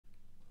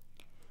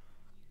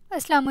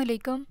Assalamu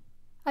alaikum.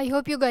 I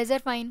hope you guys are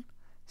fine.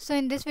 So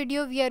in this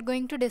video we are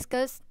going to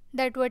discuss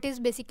that what is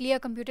basically a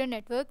computer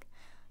network.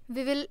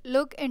 We will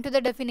look into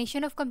the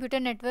definition of computer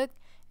network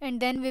and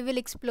then we will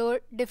explore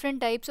different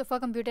types of a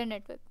computer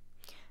network.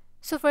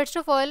 So first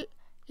of all,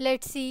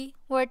 let's see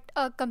what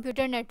a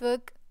computer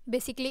network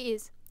basically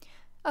is.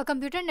 A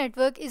computer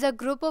network is a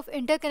group of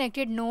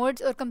interconnected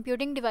nodes or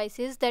computing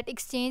devices that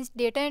exchange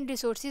data and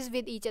resources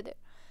with each other.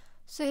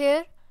 So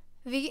here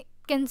we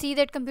can see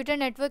that computer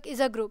network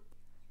is a group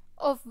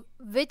of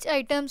which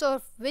items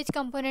or which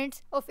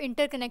components of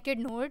interconnected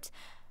nodes.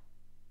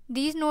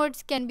 These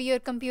nodes can be your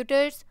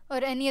computers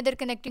or any other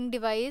connecting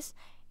device.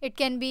 It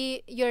can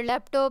be your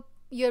laptop,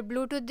 your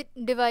Bluetooth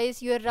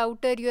device, your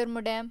router, your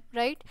modem,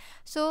 right?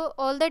 So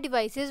all the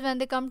devices, when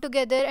they come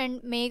together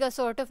and make a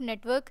sort of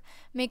network,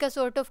 make a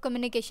sort of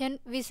communication,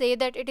 we say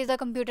that it is a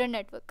computer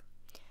network,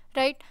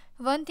 right?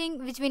 One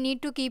thing which we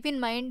need to keep in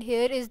mind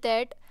here is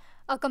that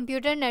a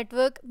computer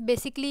network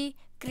basically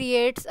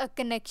creates a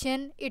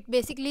connection. It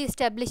basically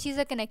establishes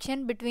a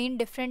connection between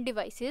different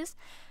devices,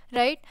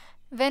 right?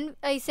 When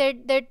I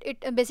said that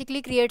it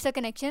basically creates a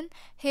connection,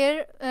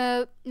 here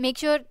make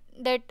sure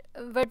that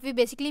what we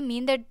basically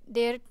mean that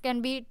there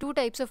can be two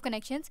types of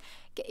connections.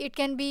 It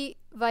can be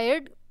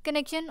wired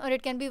connection or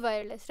it can be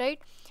wireless,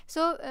 right?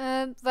 So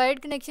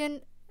wired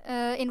connection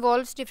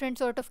involves different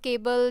sort of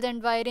cables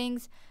and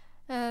wirings,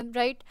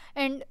 right?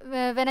 And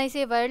when I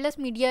say wireless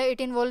media,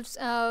 it involves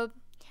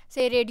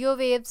say radio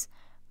waves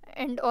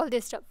and all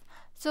this stuff.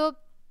 So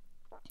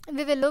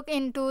we will look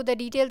into the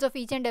details of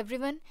each and every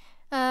one,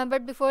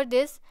 but before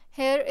this,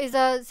 here is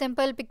a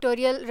simple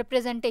pictorial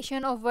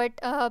representation of what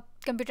a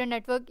computer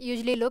network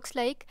usually looks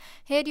like.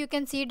 Here you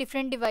can see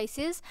different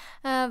devices,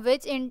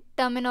 which in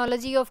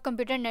terminology of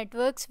computer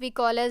networks we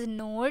call as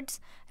nodes,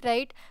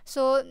 right?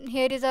 So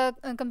here is a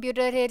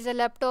computer, here is a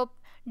laptop,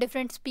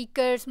 different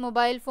speakers,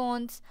 mobile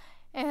phones,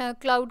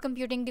 cloud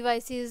computing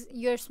devices,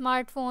 your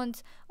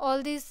smartphones,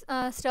 all these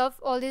stuff,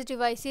 all these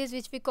devices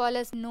which we call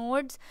as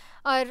nodes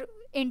are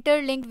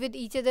interlinked with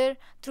each other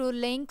through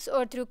links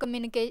or through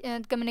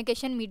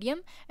communication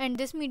medium, and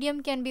this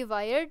medium can be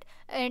wired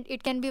and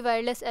it can be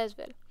wireless as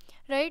well,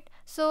 right?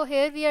 So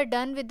here we are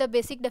done with the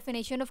basic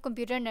definition of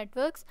computer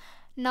networks.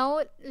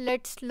 Now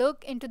let's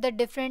look into the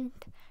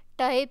different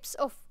types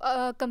of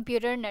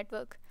computer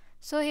network.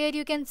 So here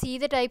you can see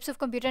the types of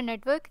computer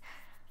network.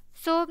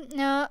 So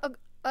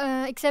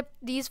except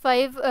these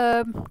five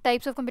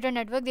types of computer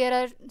network, there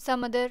are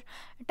some other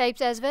types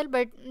as well,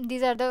 but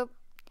these are the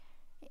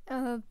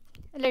uh,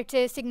 let's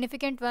say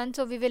significant ones,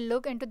 so we will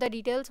look into the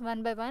details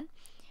one by one.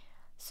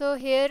 So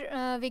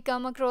here we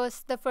come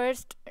across the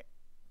first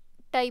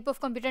type of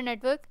computer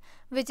network,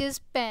 which is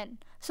PAN.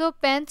 So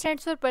PAN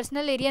stands for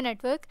personal area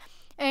network,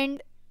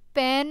 and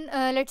PAN,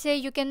 let's say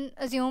you can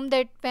assume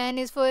that PAN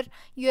is for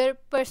your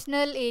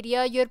personal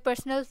area, your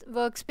personal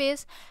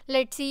workspace.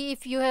 Let's see,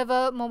 if you have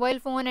a mobile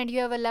phone and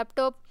you have a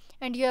laptop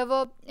and you have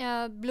a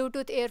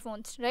Bluetooth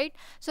earphones, right?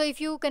 So if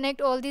you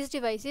connect all these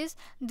devices,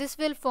 this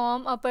will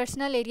form a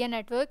personal area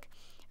network,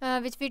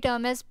 which we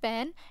term as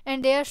PAN,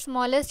 and they are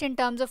smallest in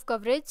terms of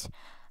coverage.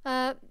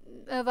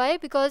 Why?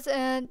 Because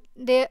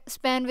they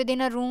span within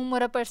a room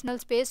or a personal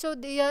space, so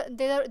they are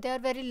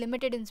very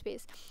limited in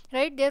space,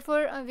 right?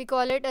 Therefore we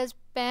call it as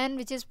PAN,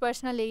 which is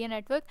personal area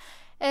network.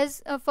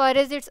 As far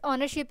as its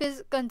ownership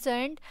is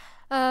concerned,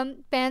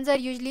 PANs are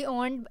usually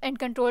owned and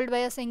controlled by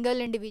a single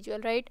individual,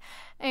 right?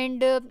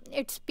 And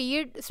its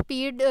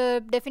speed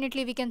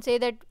definitely we can say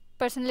that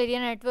personal area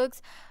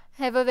networks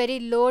have a very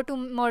low to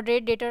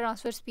moderate data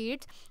transfer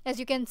speeds, as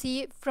you can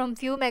see, from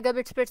few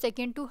megabits per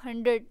second to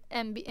 100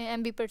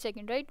 MB per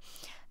second, right?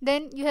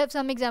 Then you have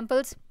some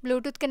examples: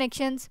 Bluetooth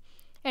connections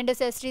and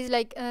accessories,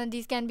 like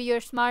these can be your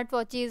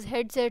smartwatches,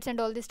 headsets, and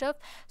all this stuff.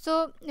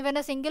 So when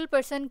a single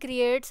person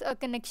creates a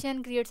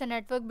connection, creates a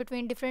network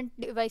between different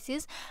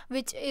devices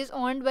which is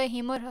owned by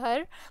him or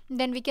her,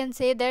 then we can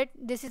say that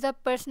this is a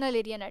personal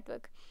area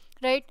network,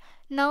 right?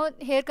 Now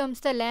here comes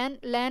the LAN.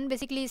 LAN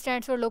basically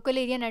stands for local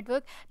area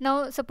network.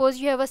 Now suppose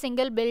you have a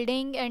single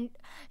building and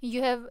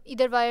you have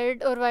either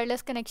wired or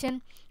wireless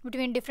connection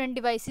between different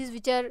devices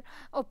which are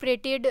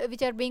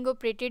being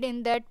operated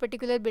in that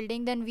particular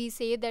building, then we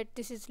say that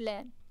this is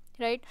LAN,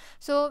 right?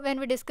 So when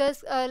we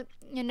discuss a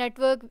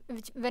network,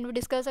 when we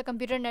discuss a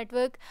computer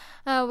network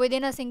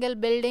within a single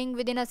building,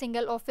 within a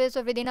single office,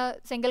 or within a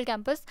single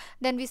campus,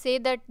 then we say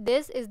that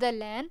this is the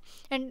LAN.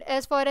 And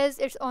as far as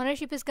its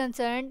ownership is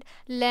concerned,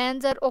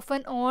 LANs are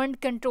often owned,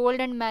 controlled,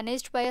 and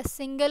managed by a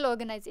single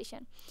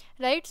organization,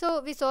 right?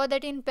 So we saw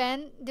that in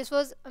PAN this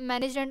was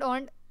managed and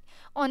owned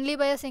only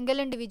by a single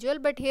individual,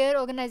 but here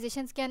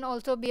organizations can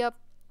also be a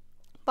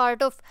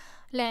part of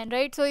LAN,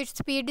 right? So its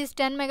speed is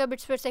 10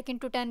 megabits per second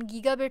to 10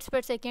 gigabits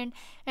per second,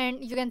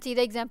 and you can see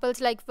the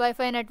examples like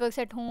Wi-Fi networks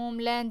at home,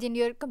 LANs in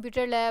your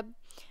computer lab,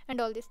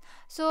 and all this.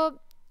 So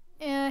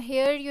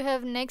here you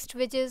have next,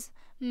 which is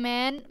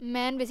MAN.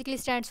 MAN basically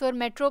stands for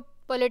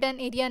Metropolitan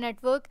Area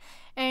Network,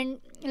 and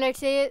let's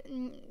say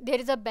there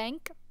is a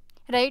bank,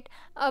 right?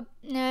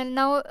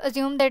 Now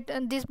assume that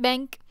this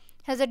bank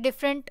has a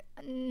different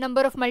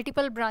number of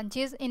multiple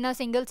branches in a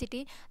single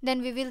city,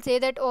 then we will say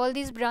that all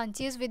these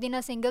branches within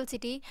a single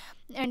city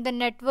and the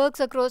networks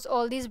across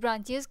all these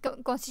branches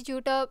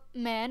constitute a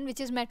MAN, which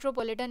is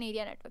metropolitan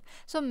area network.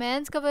 So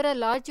MANs cover a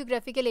large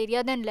geographical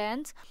area than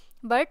LANs,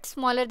 but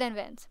smaller than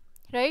WANs,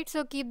 right?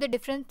 So keep the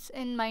difference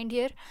in mind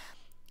here.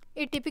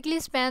 It typically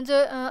spans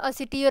a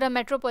city or a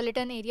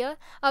metropolitan area.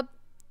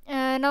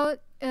 Now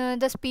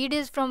the speed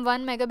is from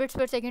 1 megabits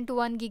per second to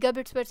 1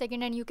 gigabits per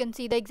second, and you can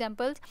see the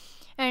examples.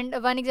 And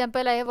one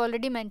example I have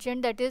already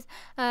mentioned, that is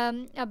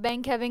a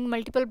bank having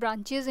multiple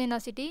branches in a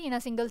city, in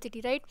a single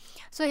city, right?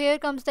 So here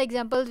comes the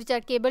examples, which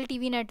are cable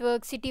TV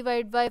networks,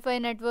 citywide Wi-Fi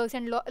networks,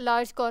 and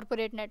large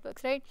corporate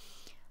networks, right?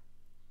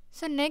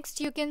 So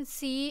next you can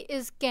see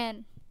is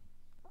CAN.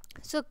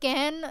 So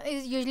CAN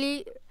is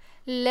usually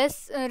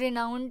less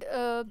renowned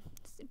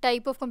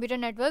type of computer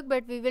network,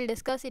 but we will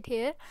discuss it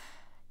here.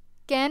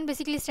 CAN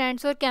basically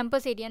stands for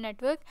campus area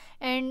network,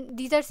 and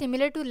these are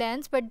similar to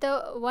LANs, but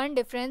the one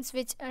difference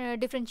which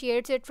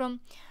differentiates it from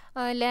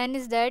LAN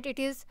is that it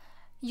is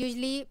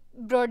usually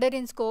broader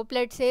in scope.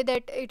 Let's say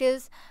that it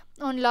is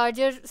on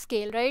larger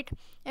scale, right?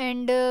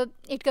 And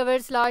it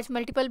covers large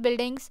multiple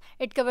buildings,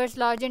 it covers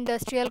large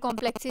industrial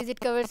complexes, it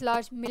covers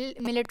large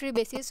military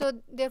bases. So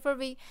therefore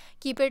we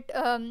keep it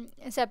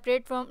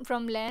separate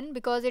from LAN,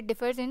 because it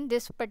differs in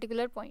this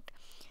particular point.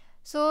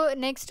 So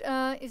next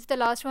is the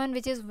last one,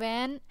 which is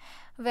WAN.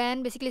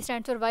 WAN basically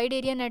stands for wide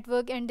area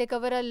network, and they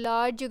cover a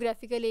large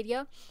geographical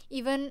area,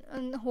 even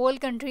whole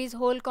countries,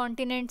 whole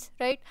continents,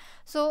 right?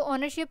 So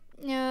ownership,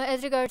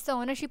 as regards the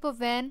ownership of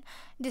WAN,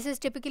 this is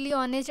typically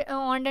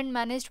owned and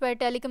managed by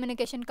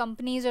telecommunication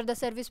companies or the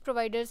service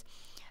providers.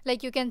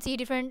 Like you can see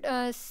different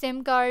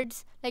SIM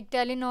cards like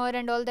Telenor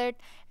and all that,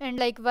 and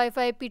like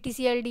Wi-Fi,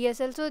 PTCL,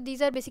 DSL. So these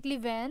are basically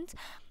WANs.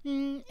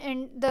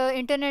 And the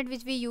internet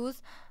which we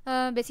use,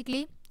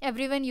 basically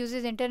everyone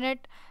uses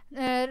internet.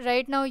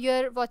 Right now you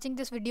are watching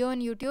this video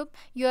on YouTube,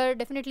 you are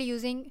definitely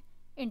using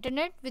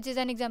internet, which is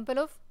an example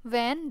of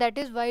WAN, that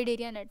is wide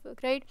area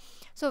network, right?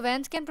 So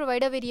WANs can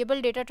provide a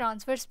variable data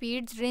transfer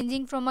speeds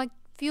ranging from a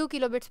few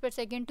kilobits per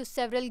second to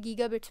several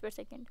gigabits per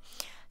second.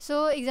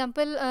 So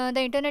example,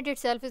 the internet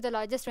itself is the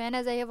largest WAN,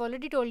 as I have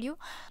already told you,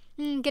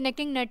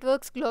 connecting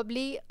networks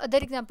globally. Other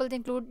examples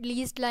include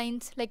leased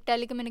lines like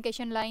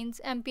telecommunication lines,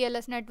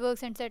 MPLS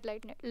networks, and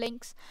satellite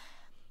links.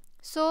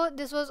 So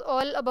this was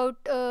all about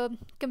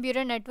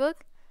computer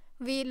network.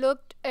 We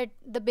looked at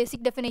the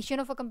basic definition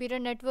of a computer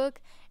network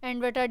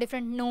and what are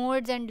different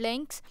nodes and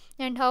links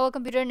and how a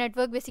computer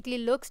network basically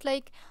looks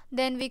like.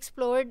 Then we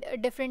explored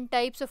different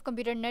types of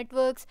computer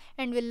networks,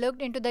 and we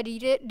looked into the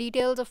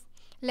details of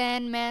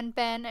LAN, MAN,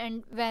 PAN,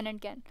 and WAN and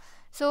CAN.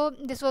 So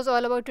this was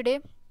all about today.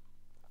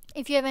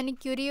 If you have any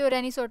query or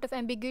any sort of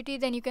ambiguity,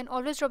 then you can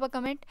always drop a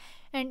comment.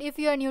 And if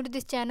you are new to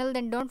this channel,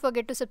 then don't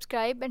forget to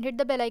subscribe and hit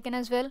the bell icon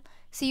as well.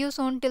 See you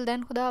soon. Till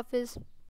then, Khuda Hafiz.